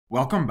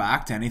Welcome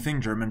back to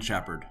Anything German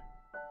Shepherd.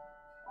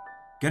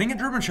 Getting a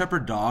German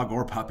Shepherd dog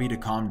or puppy to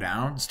calm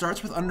down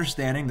starts with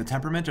understanding the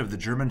temperament of the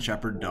German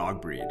Shepherd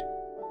dog breed.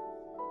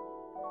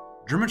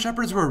 German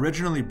Shepherds were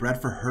originally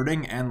bred for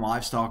herding and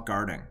livestock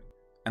guarding,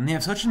 and they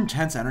have such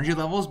intense energy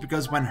levels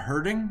because when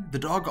herding, the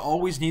dog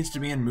always needs to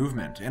be in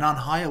movement and on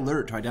high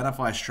alert to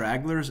identify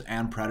stragglers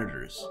and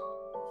predators.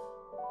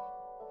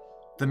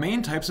 The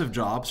main types of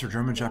jobs for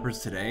German Shepherds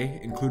today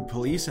include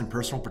police and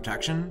personal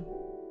protection,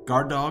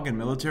 guard dog and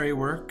military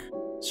work,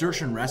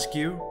 search and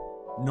rescue,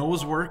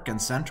 nose work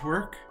and scent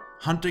work,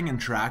 hunting and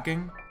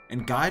tracking,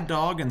 and guide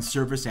dog and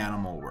service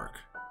animal work.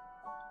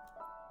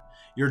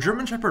 Your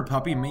German Shepherd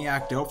puppy may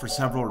act out for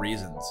several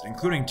reasons,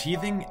 including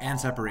teething and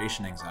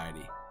separation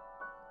anxiety.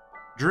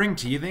 During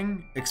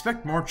teething,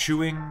 expect more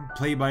chewing,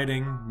 play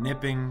biting,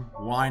 nipping,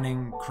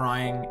 whining,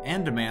 crying,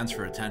 and demands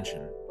for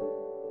attention.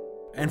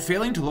 And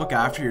failing to look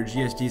after your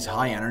GSD's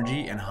high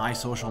energy and high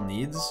social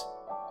needs,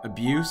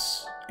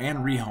 abuse, and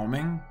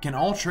rehoming can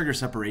all trigger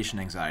separation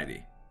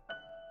anxiety.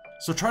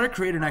 So try to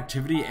create an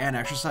activity and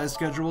exercise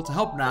schedule to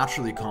help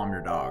naturally calm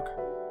your dog.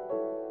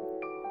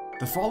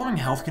 The following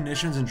health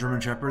conditions in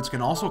German Shepherds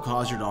can also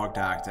cause your dog to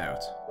act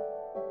out.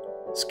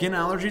 Skin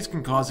allergies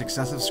can cause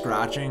excessive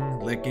scratching,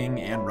 licking,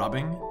 and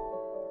rubbing.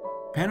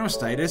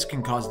 Panocytitis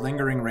can cause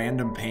lingering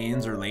random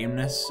pains or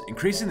lameness,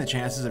 increasing the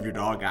chances of your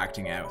dog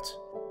acting out.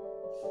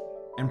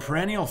 And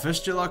perennial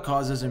fistula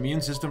causes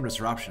immune system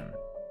disruption.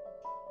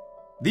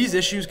 These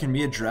issues can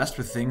be addressed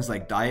with things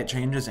like diet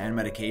changes and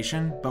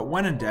medication, but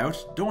when in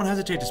doubt, don't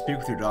hesitate to speak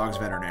with your dog's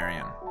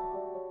veterinarian.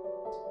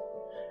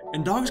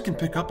 And dogs can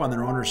pick up on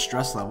their owner's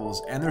stress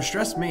levels, and their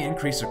stress may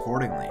increase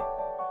accordingly.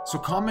 So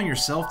calming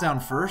yourself down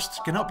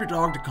first can help your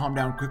dog to calm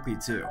down quickly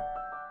too.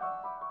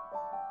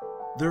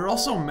 There are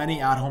also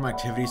many at-home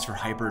activities for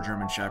hyper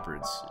German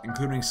Shepherds,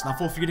 including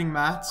snuffle feeding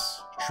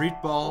mats,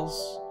 treat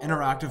balls,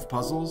 interactive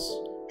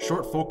puzzles,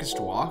 short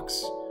focused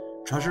walks,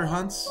 treasure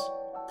hunts,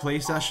 play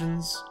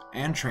sessions,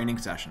 and training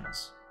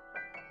sessions.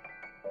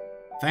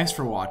 Thanks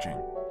for watching.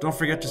 Don't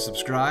forget to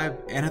subscribe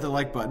and hit the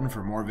like button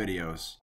for more videos.